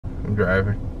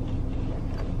driving.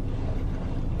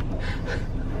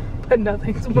 But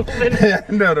nothing's moving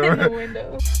No, in the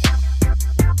window.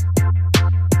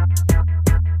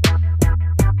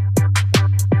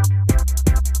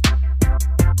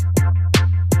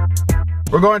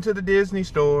 We're going to the Disney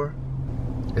store.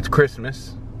 It's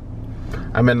Christmas.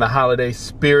 I'm in the holiday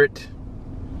spirit.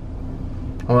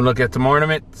 I want to look at some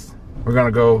ornaments. We're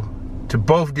gonna go to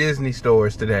both Disney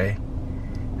stores today,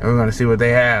 and we're gonna see what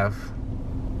they have.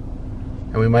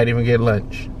 And we might even get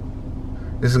lunch.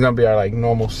 This is gonna be our like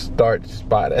normal start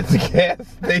spot at the gas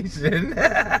station.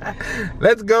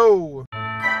 Let's go.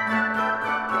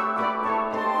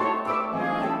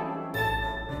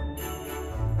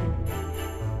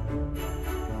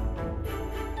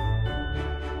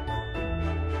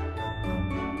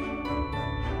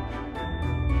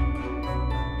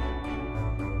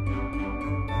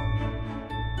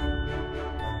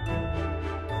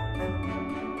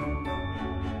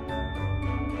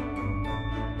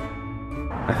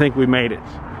 I think we made it.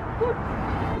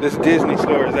 This Disney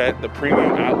store is at the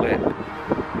Premium Outlet.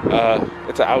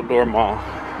 It's an outdoor mall.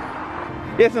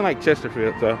 Yeah, it's in like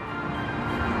Chesterfield, so.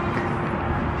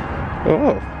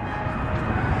 Oh.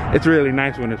 It's really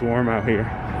nice when it's warm out here.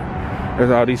 There's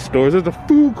all these stores. There's a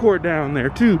food court down there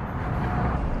too.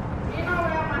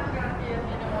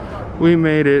 We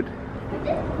made it.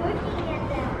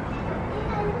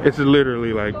 It's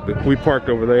literally like, we parked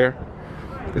over there.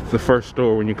 It's the first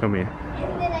store when you come in.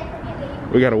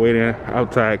 We gotta wait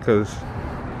outside because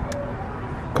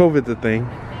COVID's a thing.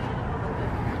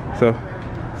 So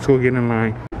let's go get in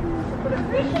line.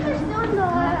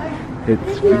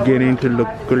 It's beginning to look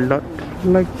a lot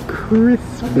like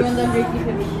Christmas.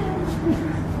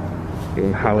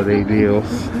 Getting holiday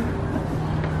deals.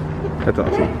 That's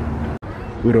awesome.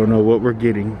 We don't know what we're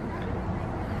getting,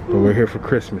 but we're here for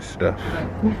Christmas stuff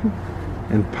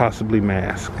and possibly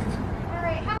masks.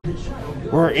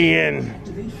 We're in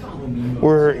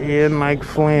like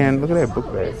Flan. Look at that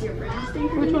book bag.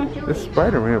 Which one? The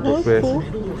Spider-Man book bag. Cool.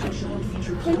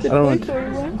 I don't want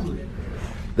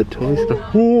the Toy Story.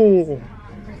 Oh,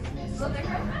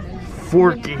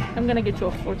 Forky. I'm gonna get you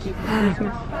a Forky for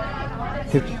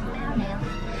Christmas.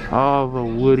 All the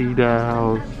Woody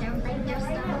dolls.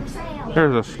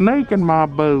 There's a snake in my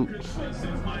boots.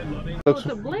 Oh, it's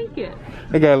a blanket.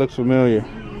 That guy looks familiar.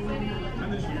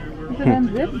 Is it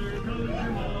unzipped?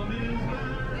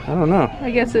 I don't know.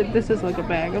 I guess this is like a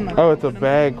bag. I'm not Oh, it's a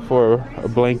bag for a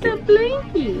blanket. It's a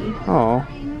blankie. Oh,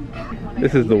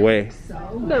 this is the way.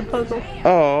 The puzzle.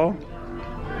 Oh.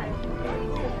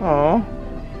 Oh.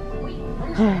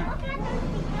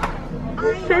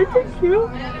 These shirts are cute.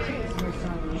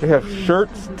 They have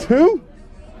shirts too?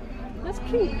 That's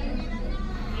cute.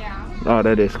 Oh,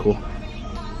 that is cool.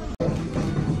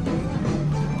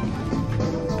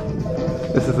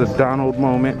 This is a Donald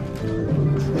moment.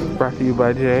 Brought to you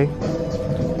by Jay.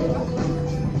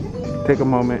 Take a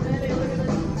moment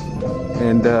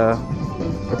and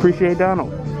appreciate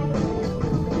Donald.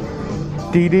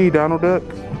 DD, Donald Duck.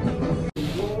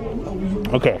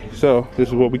 Okay, so this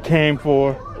is what we came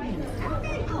for.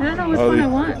 I don't know which one I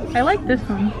want. I like this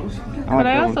one. But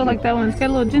I also like that one. It's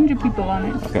got little ginger people on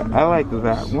it. Okay, I like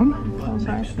that one. Oh,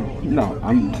 sorry. No,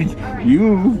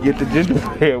 you get the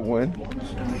gingerbread one.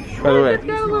 By the way, It's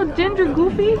got a little ginger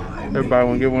goofy. everybody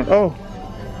want to get one. Oh.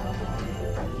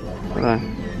 Hold on.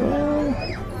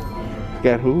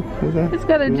 Got who? Who's that? It's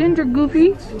got a ginger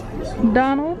goofy.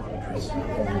 Donald.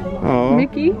 Oh.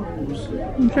 Mickey.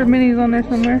 I'm sure Minnie's on there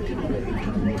somewhere.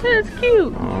 That's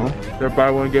cute. Oh.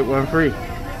 Everybody want to get one free.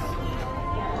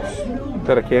 Is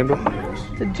that a candle?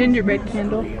 It's a gingerbread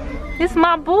candle. It's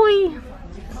my boy.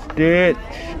 Stitch.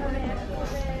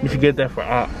 You should get that for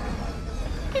Op.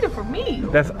 Get it for me.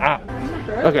 That's Op.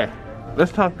 Okay.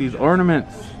 Let's talk these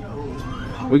ornaments.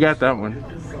 We got that one.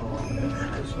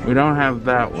 We don't have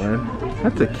that one.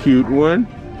 That's a cute one.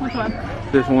 Which one?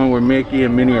 This one where Mickey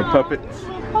and Minnie are puppets.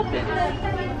 Puppet.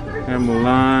 And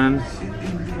Mulan.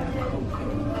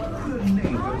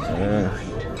 Yeah.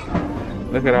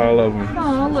 Look at all of them.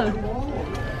 Oh, look.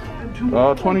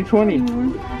 All 2020.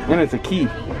 And it's a key.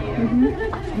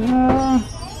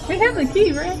 We have the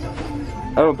key, right?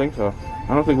 I don't think so.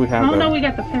 I don't think we have that. Oh, no, we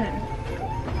got the pen.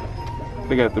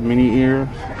 They got the mini ears.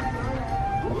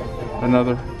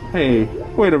 Another. Hey,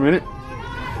 wait a minute.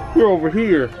 You're over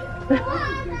here.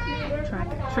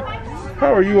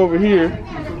 How are you over here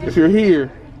if you're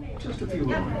here?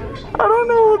 I don't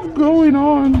know what's going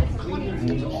on.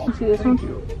 You see this one?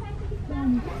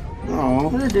 Oh,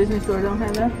 The Disney store don't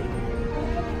have that.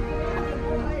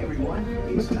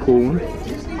 that's a cool one.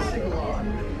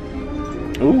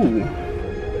 Ooh.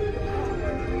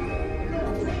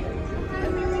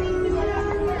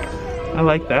 I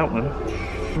like that one.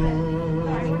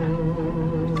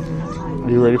 Are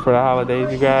you ready for the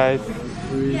holidays, you guys?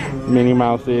 Minnie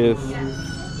Mouse is.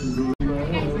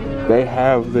 They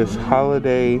have this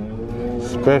holiday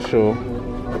special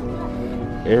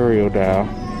Ariel doll.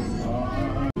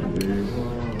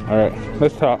 Alright,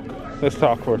 let's talk. Let's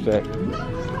talk for a sec.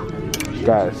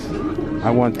 Guys,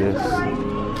 I want this.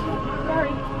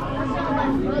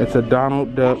 It's a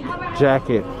Donald Duck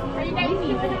jacket.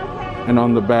 And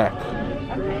on the back,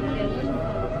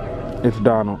 it's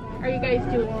Donald. Are you guys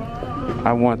doing?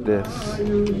 I want this.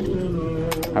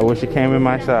 I wish it came in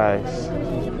my size.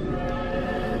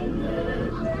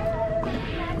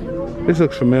 This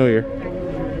looks familiar.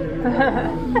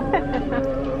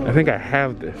 I think I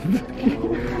have this.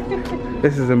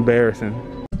 This is embarrassing.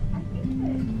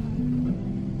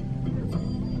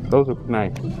 Those are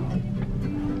nice.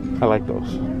 I like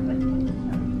those.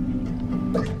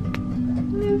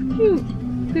 It's cute.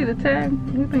 See the tag?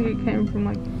 I think it came from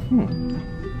like...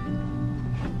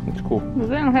 It's cool. Well,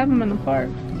 they don't have them in the park.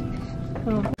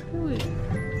 So,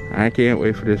 I can't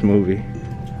wait for this movie.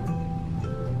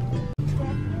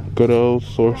 Good old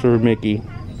Sorcerer Mickey.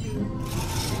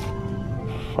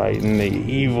 Fighting the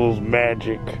evil's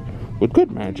magic. With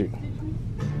good magic.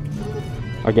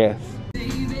 I guess.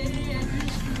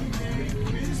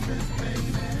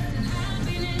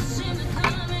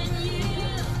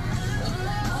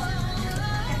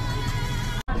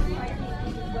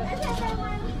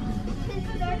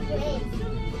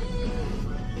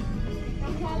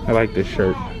 I like this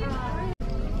shirt.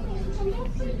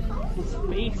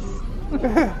 Space.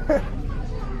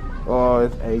 Oh,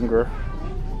 it's anger.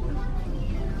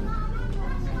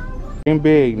 Dream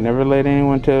big. Never let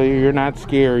anyone tell you you're not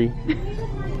scary.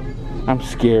 I'm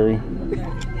scary.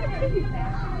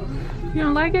 You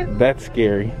don't like it? That's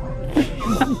scary.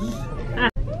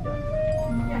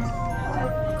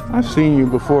 I've seen you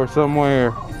before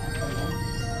somewhere.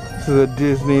 This is a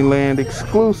Disneyland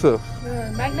exclusive.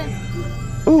 Magnet?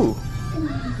 Ooh.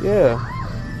 Yeah.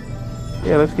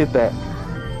 Yeah, let's get that.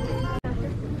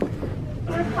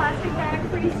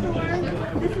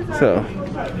 So,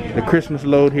 the Christmas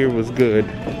load here was good.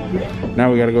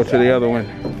 Now we gotta go to the other one.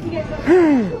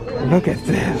 Look at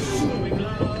this.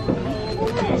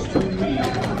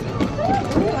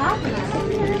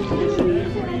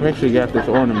 We actually got this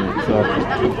ornament, so.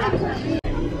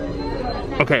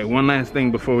 Okay, one last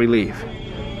thing before we leave.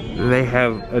 They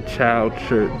have a child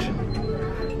shirt.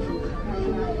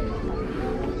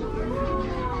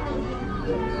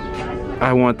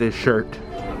 I want this shirt.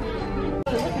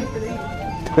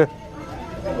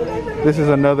 This is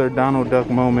another Donald Duck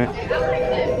moment.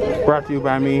 Brought to you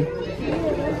by me.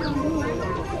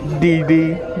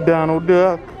 DD Donald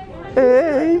Duck.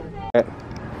 Hey!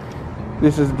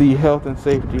 This is the health and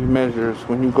safety measures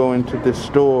when you go into this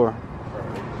store.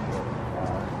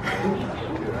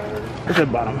 It's at the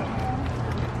bottom.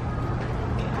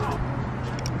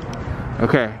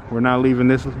 Okay, we're now leaving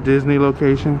this Disney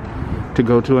location to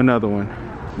go to another one.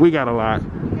 We got a lot.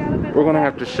 We're gonna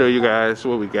have to show you guys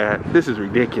what we got. This is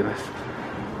ridiculous,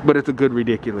 but it's a good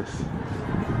ridiculous.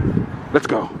 Let's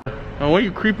go. Oh, why are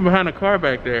you creeping behind a car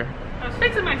back there? I was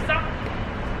fixing my sock.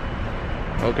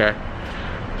 Okay.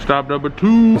 Stop number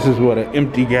 2. This is what an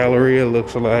empty Galleria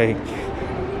looks like.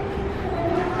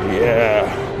 Yeah.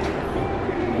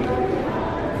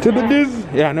 To the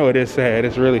Disney. Yeah, I know it is sad.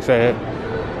 It's really sad.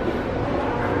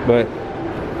 But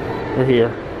we're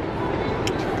here.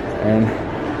 And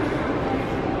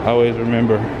always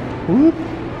remember, whoop,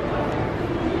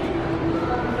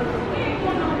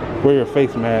 wear your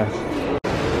face mask.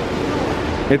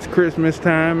 It's Christmas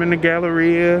time in the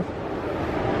Galleria.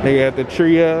 They got the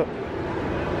tree up.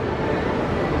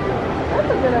 That's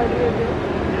a good idea, dude.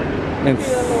 And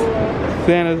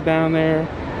Santa's down there.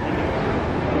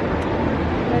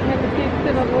 Like have the kids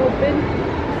sit on a little bench.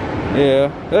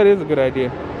 Yeah, that is a good idea.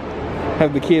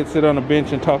 Have the kids sit on a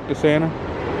bench and talk to Santa.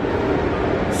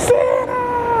 Santa!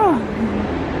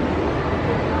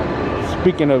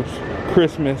 Speaking of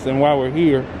Christmas and while we're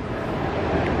here,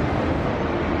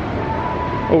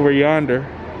 over yonder,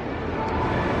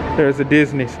 there's a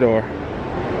Disney store.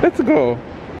 Let's go.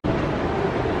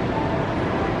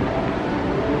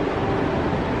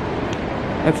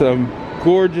 That's a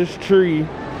gorgeous tree.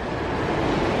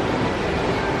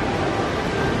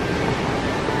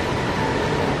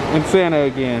 And Santa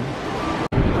again.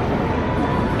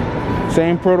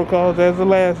 Same protocols as the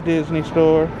last Disney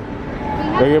store.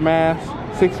 Wear your mask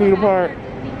 6 feet apart.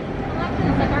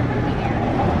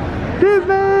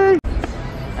 Disney!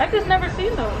 I've just never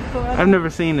seen those. So I've never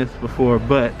seen this before,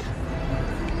 but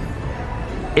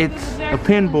it's a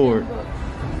pin board.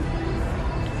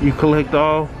 You collect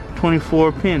all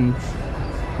 24 pins,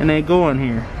 and they go in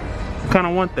here. I kind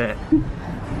of want that.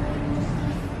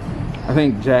 I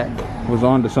think Jack was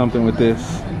onto something with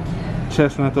this.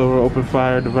 Chestnuts over open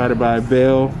fire divided by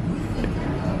Bell,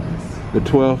 the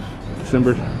 12th,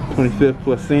 December 25th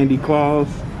plus Sandy Claus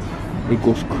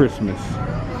equals Christmas.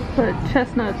 But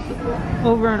chestnuts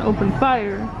over an open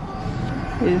fire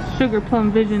is sugar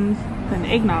plum visions and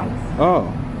eggnog.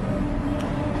 Oh,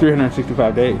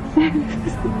 365 days.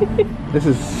 This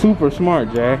is super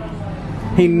smart, Jack.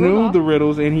 He knew the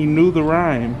riddles and he knew the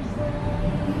rhymes.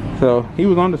 So he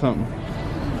was onto something.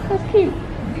 That's cute.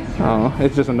 Oh,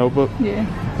 it's just a notebook? Yeah.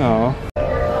 Oh.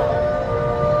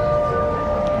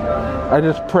 I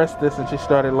just pressed this and she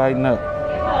started lighting up.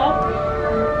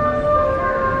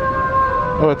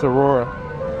 Oh, it's Aurora.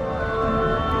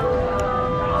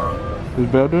 Does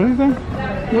Belle do anything?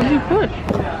 What did you push?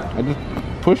 I just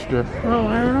pushed her. Oh,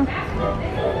 I don't know.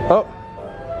 Oh.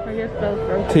 I guess Belle's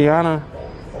broken. Tiana.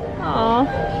 Aw.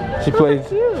 She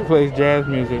plays jazz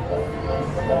music.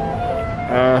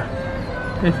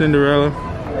 Hey Cinderella.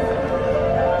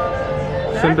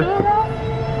 Cinderella?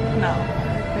 No.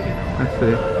 Let's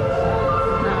see. No.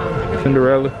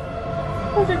 Cinderella.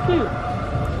 Those are cute.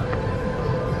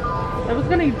 I was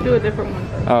gonna do a different one.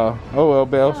 Oh well,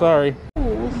 Belle. Sorry.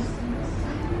 Fools.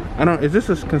 I don't. Is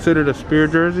this considered a Spear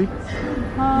jersey?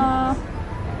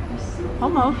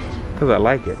 Almost. Cause I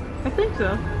like it. I think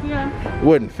so. Yeah. It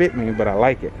wouldn't fit me, but I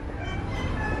like it,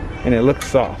 and it looks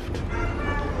soft.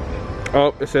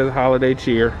 Oh, it says holiday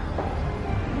cheer.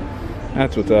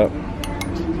 That's what's up.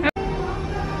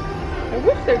 I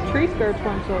wish their tree skirts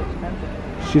weren't so expensive.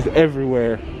 She's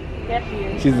everywhere. Yes, she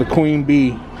is. She's the queen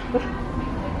bee.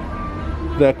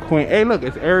 The queen. Hey, look,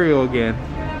 it's Ariel again.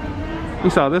 We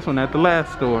saw this one at the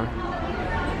last store.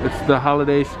 It's the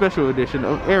holiday special edition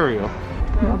of Ariel.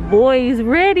 My boy's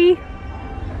ready.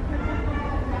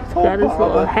 He's got his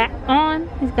little hat on.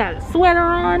 He's got a sweater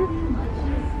on.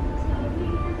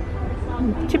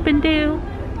 Chippendale.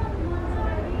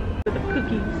 For the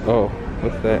cookies. Oh,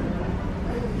 what's that?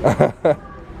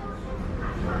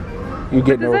 You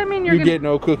get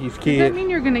no cookies, kid. Does that mean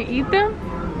you're gonna eat them?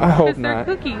 I hope not.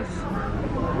 They're cookies.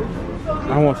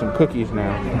 I want some cookies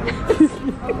now.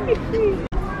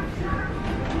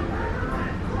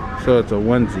 So it's a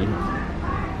onesie.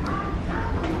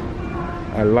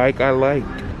 I like. I'm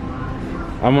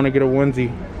gonna get a onesie.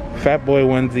 Fat boy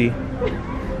onesie.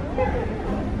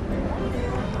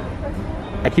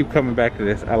 I keep coming back to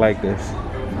this. I like this.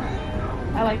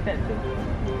 I like that too.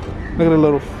 Look at the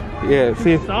little, yeah,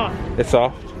 see? It's soft. It's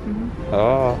soft? Mm-hmm.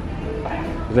 Oh.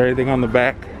 Is there anything on the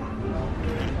back?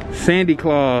 Sandy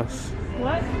Claus.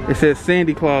 What? It says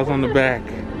Sandy Claus on the back.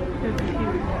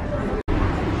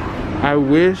 I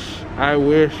wish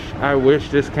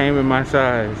this came in my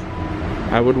size.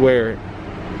 I would wear it.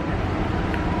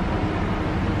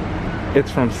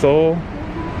 It's from Seoul.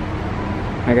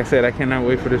 Like I said, I cannot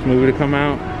wait for this movie to come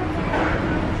out.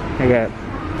 I got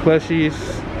plushies.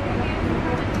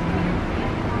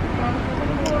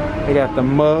 I got the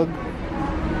mug.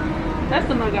 That's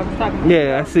the mug I was talking about.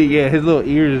 Yeah, I see. Yeah, his little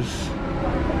ears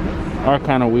are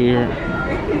kind of weird.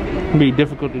 It'd be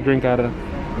difficult to drink out of.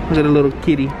 Look at the little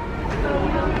kitty.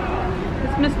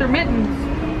 It's Mr. Mittens.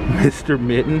 Mr.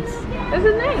 Mittens. That's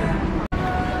his name.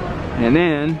 And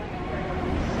then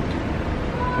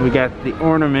we got the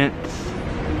ornaments.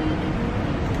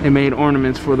 They made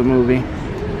ornaments for the movie.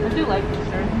 I do like this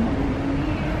shirt.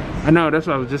 I know, that's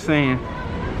what I was just saying.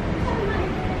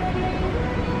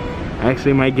 I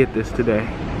actually might get this today.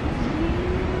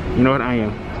 You know what? I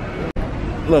am.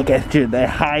 Look at you, they're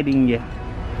hiding you.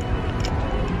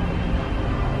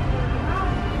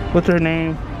 What's her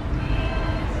name?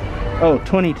 Oh,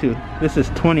 22. This is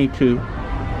 22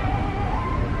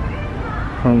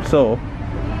 from Seoul.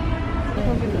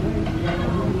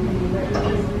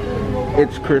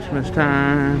 It's Christmas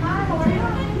time.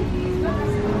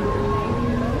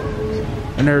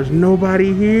 And there's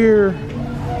nobody here.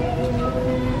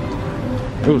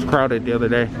 It was crowded the other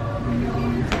day.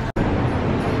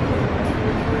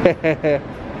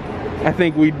 I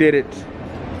think we did it.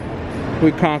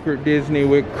 We conquered Disney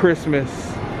with Christmas.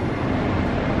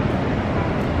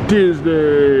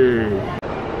 Disney!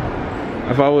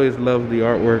 I've always loved the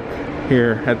artwork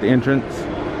here at the entrance,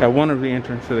 at one of the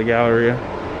entrances to the Galleria.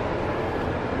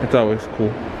 It's always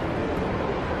cool.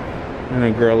 And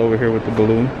a girl over here with the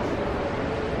balloon.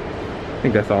 I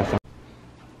think that's awesome.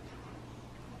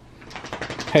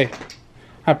 Hey,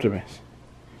 Optimus.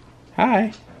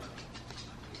 Hi.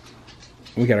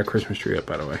 We got our Christmas tree up,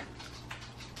 by the way.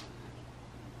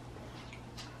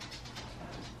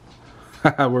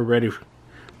 We're ready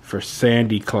for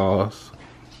Sandy Claus.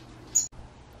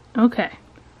 Okay.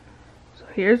 So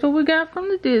here's what we got from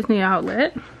the Disney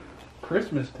outlet.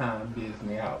 Christmas time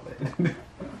Disney outlet.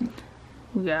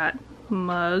 We got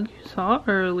mug you saw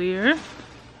earlier.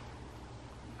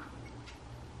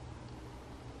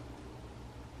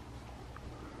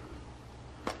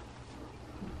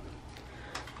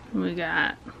 We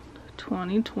got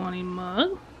 2020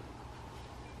 mug.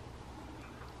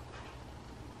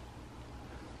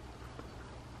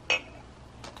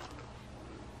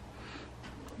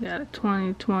 We got a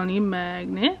 2020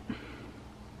 magnet.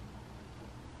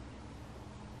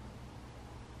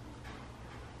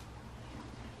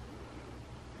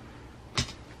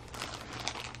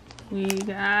 We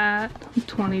got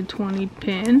 2020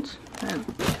 pins.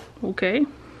 Okay.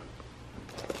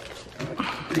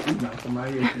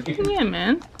 Yeah,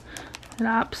 man. That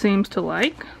op seems to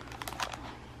like.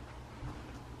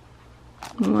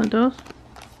 You want those?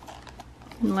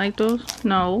 You like those?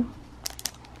 No.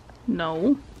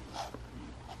 No.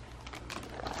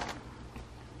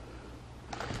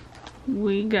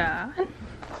 We got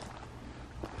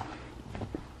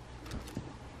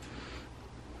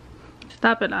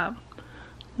stop it up.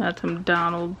 Got some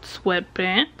Donald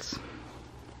sweatpants.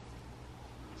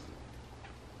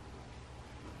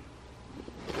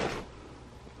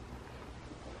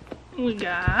 We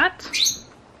got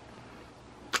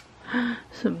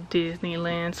some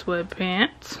Disneyland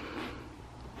sweatpants.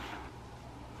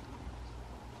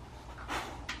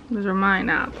 Those are mine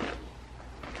now.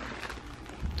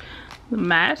 The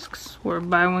masks were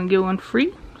buy one get one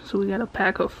free, so we got a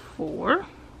pack of 4.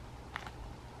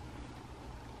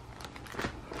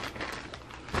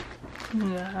 We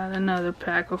got another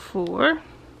pack of 4.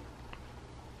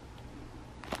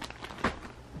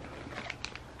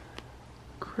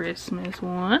 Christmas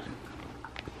one.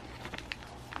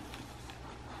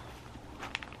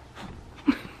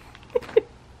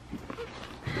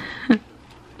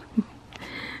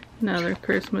 Another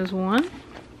Christmas one.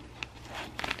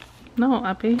 No,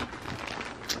 Uppy.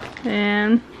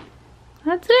 And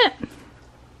that's it.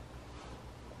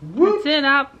 Whoop. That's it,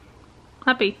 Up.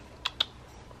 Uppy.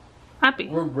 Uppy.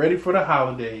 We're ready for the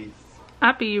holidays.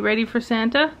 Uppy, you ready for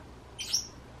Santa?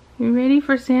 You ready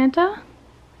for Santa?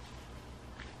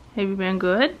 Have you been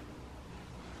good?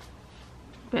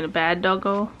 Been a bad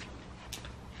doggo?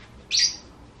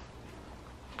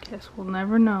 Guess we'll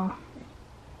never know.